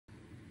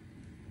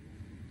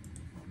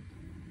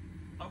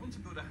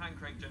want to build a hand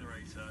crank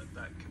generator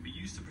that can be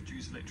used to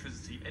produce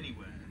electricity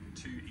anywhere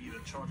to either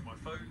charge my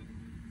phone,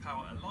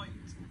 power a light,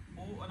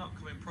 or an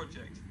upcoming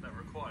project that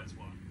requires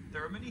one.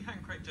 There are many hand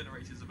crank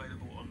generators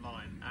available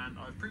online, and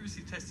I've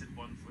previously tested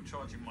one for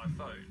charging my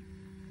phone.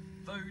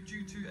 Though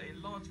due to a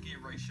large gear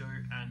ratio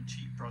and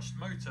cheap brushed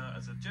motor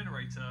as a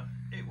generator,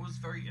 it was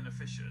very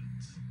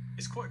inefficient.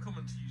 It's quite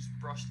common to use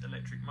brushed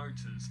electric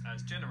motors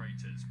as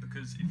generators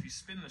because if you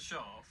spin the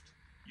shaft,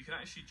 you can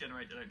actually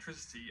generate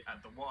electricity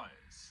at the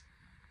wires.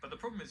 But the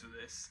problem is with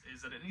this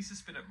is that it needs to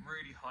spin at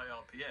really high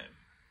RPM,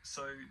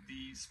 so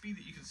the speed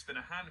that you can spin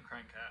a hand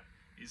crank at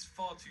is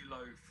far too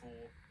low for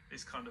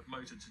this kind of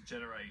motor to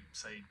generate,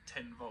 say,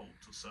 10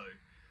 volts or so.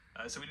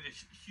 So we need a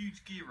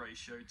huge gear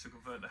ratio to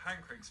convert the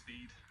hand crank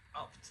speed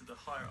up to the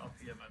higher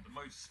RPM at the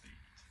motor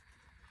speed.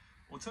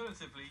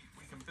 Alternatively,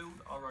 we can build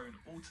our own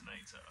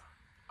alternator.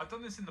 I've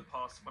done this in the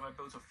past when I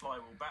built a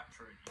flywheel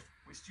battery,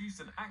 which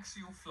used an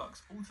axial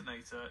flux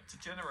alternator to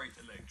generate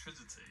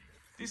electricity.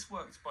 This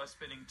worked by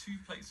spinning two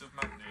plates of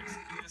magnets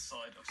either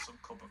side of some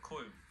copper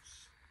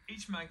coils.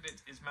 Each magnet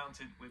is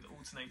mounted with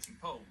alternating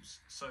poles,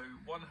 so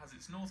one has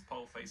its north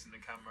pole facing the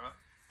camera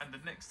and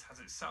the next has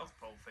its south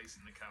pole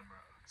facing the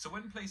camera. So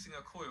when placing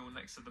a coil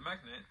next to the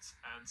magnet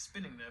and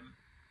spinning them,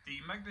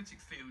 the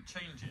magnetic field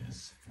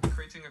changes,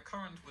 creating a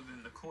current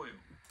within the coil.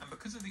 And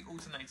because of the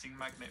alternating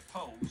magnet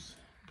poles,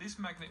 this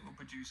magnet will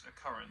produce a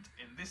current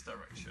in this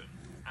direction,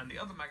 and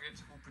the other magnet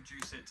will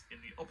produce it in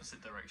the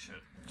opposite direction,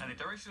 and the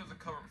direction of the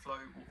current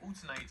flow will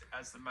alternate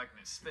as the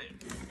magnets spin.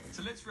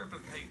 So let's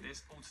replicate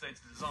this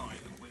alternator design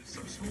with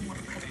some small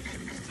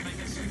modifications to make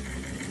it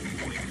suitable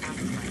for a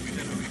hand crank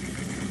generator.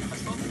 I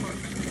started by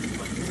removing the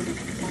plates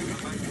from the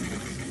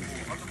magnets,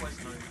 or otherwise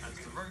known as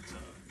the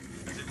rotor,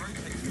 as it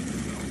rotates with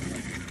the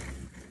alternator.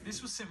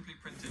 This was simply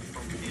printed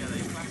from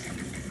PLA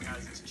plastic,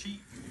 as it's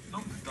cheap,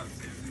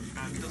 non-conductive,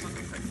 and doesn't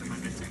affect the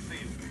magnetic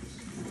fields.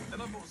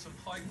 Then I bought some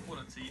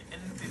high-quality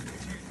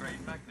N52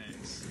 grade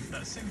magnets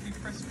that simply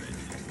press fit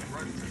into the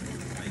rotor,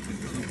 making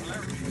sure the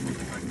polarity of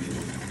the magnet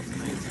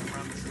alternates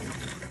around the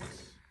circumference.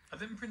 I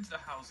then printed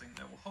a housing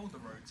that will hold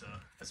the rotor,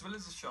 as well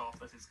as a shaft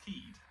that is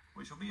keyed,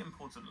 which will be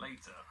important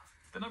later.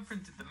 Then I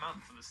printed the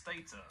mount for the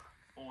stator,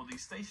 or the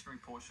stationary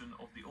portion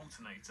of the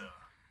alternator,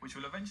 which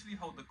will eventually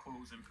hold the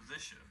coils in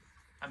position.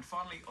 And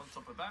finally, on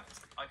top of that,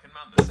 I can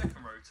mount the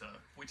second rotor,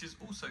 which is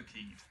also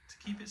keyed, to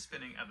keep it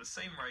spinning at the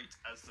same rate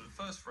as the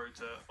first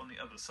rotor on the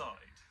other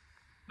side.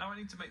 Now I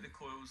need to make the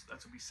coils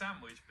that will be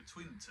sandwiched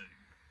between the two.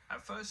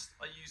 At first,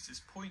 I used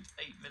this 0.8mm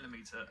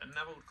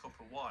enamelled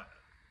copper wire,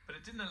 but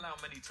it didn't allow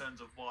many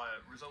turns of wire,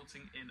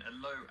 resulting in a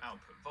low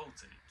output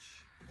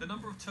voltage. The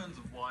number of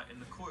turns of wire in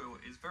the coil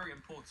is very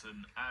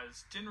important,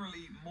 as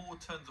generally more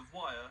turns of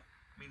wire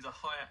means a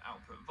higher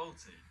output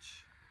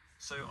voltage.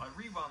 So I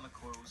rewound the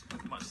coils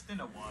with much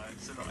thinner wire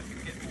so that I can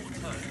get more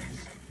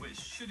turns, which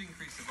should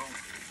increase the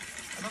voltage.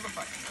 Another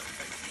factor that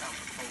affects the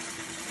output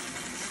voltage is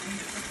the speed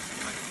at which the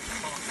magnet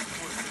passes the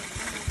coil.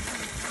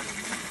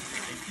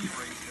 A gear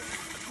ratio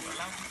that will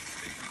allow me to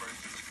spin the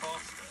rotors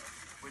faster,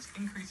 which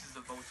increases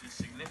the voltage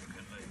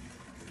significantly.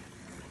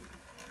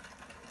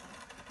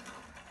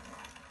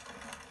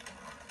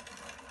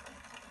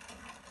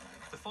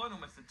 The final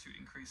method to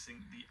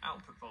increasing the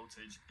output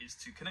voltage is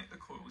to connect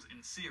the coils in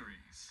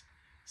series.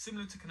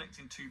 Similar to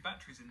connecting two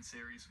batteries in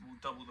series will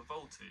double the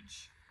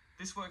voltage.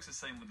 This works the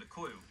same with the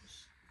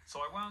coils. So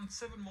I wound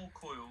 7 more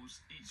coils,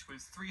 each with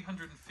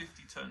 350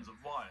 turns of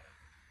wire,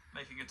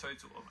 making a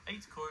total of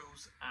 8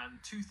 coils and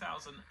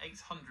 2,800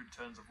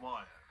 turns of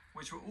wire,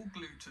 which were all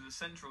glued to the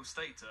central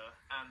stator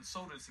and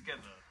soldered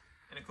together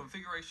in a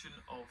configuration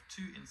of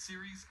 2 in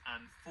series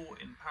and 4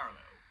 in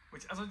parallel,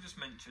 which, as I just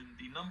mentioned,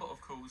 the number of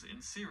coils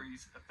in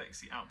series affects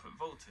the output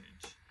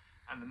voltage,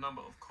 and the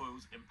number of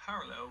coils in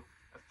parallel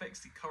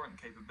affects the current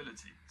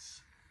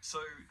capabilities.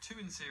 So 2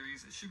 in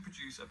series should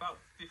produce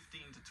about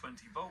 15 to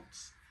 20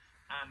 volts,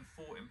 and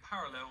 4 in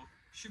parallel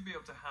should be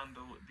able to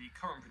handle the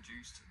current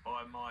produced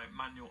by my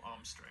manual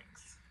arm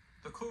strength.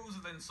 The coils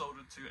are then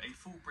soldered to a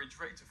full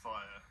bridge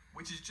rectifier,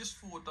 which is just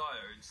 4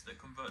 diodes that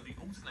convert the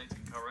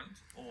alternating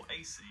current, or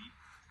AC,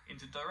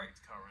 into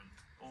direct current,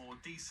 or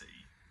DC.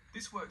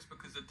 This works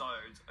because the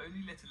diodes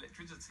only let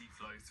electricity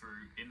flow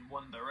through in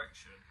one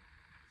direction.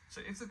 So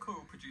if the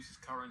coil produces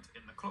current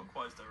in the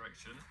clockwise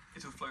direction,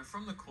 it will flow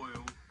from the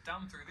coil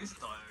down through this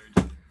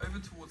diode, over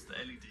towards the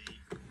LED,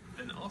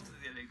 then after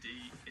the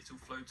LED, it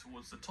will flow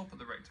towards the top of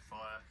the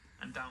rectifier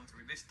and down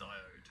through this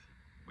diode,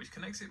 which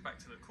connects it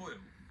back to the coil,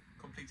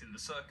 completing the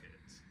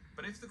circuit.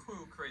 But if the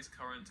coil creates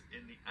current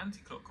in the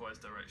anti-clockwise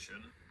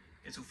direction,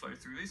 it will flow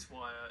through this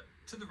wire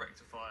to the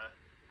rectifier,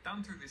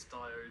 down through this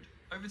diode,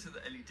 over to the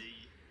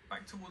LED,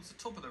 back towards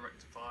the top of the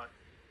rectifier,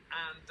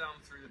 and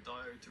down through the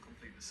diode to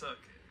complete the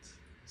circuit.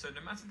 So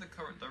no matter the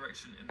current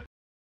direction in the